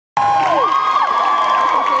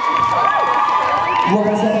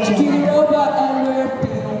What's up, John? Cutie robot and we're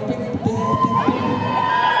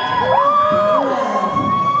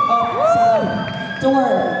don't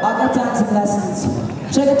worry, I'll get dancing lessons.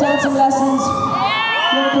 Should I get dancing lessons?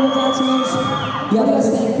 You wanna do a dancing moves? Yeah, what do you guys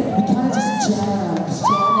think? We kind of just jam around, just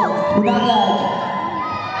jam it. We're not like...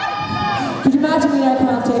 Could you imagine me now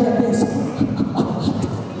coming off stage like this?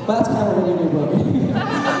 Well, that's kind of what you do, bro.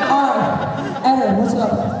 Alright, Evan, what's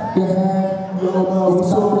up? Your hair...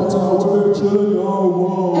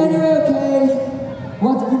 Anyway, okay.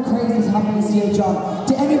 What's been crazy is happening this year, John?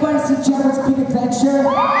 Did anybody see Jedward's Big Adventure?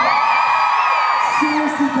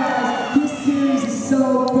 Seriously, guys, this series is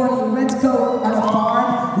so funny. We went to go on a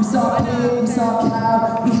farm, we saw a pig, we saw a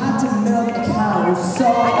cow, we had to milk a cow. It was so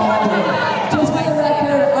awkward. Just for the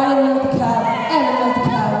record, I didn't milk the cow, Evan milked the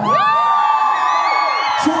cow.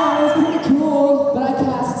 John, it was pretty cool. But I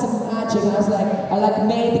cast some magic and I was like, I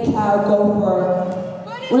made the cow go for...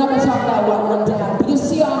 We're not going to talk about what went down, but you'll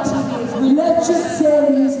see on TV, Let's just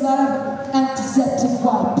say he's a lot of antiseptic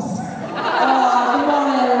wipes. come on,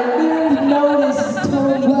 we didn't even know this is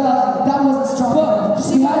totally... Well, that wasn't strong enough. But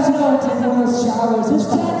She had to go into one of those showers. There's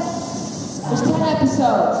 10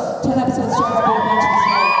 episodes. 10 episodes, JBA Revelations.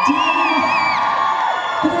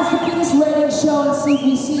 But it's the biggest rated show on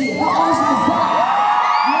CBC. How awesome is that?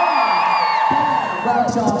 Well,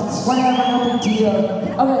 John, whatever, no big deal.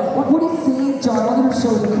 Okay, What do you think, John? What other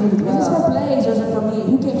shows are cool as is this well? for Blaze or is it for me?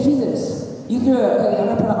 Who gave you this? You threw it. Okay, I'm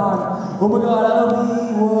gonna put it on. Oh my god, I don't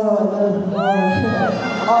need one.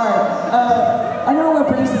 Alright, I don't know where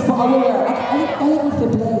Blaze is, but I will wear it. I think with the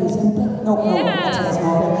Blaze. No, that's too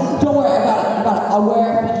small. Don't worry, I got it. I'll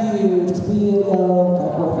wear it for you. Just be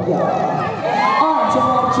for you. Alright,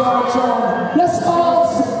 John. Let's all.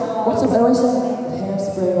 What's up? What do I say?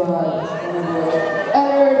 Hairspray vibes.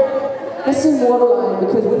 Let's sing Waterline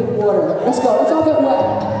because we need water. Let's go. Let's all get wet.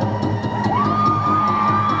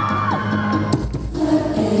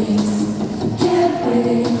 Can't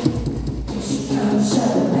wait. You should come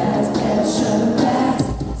shut the past, shut the past.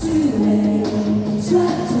 Too late,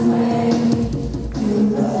 swept away. You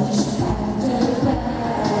rush after that.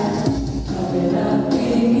 Coming up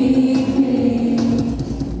beneath me.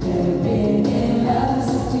 Never been in love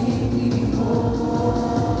so deeply before.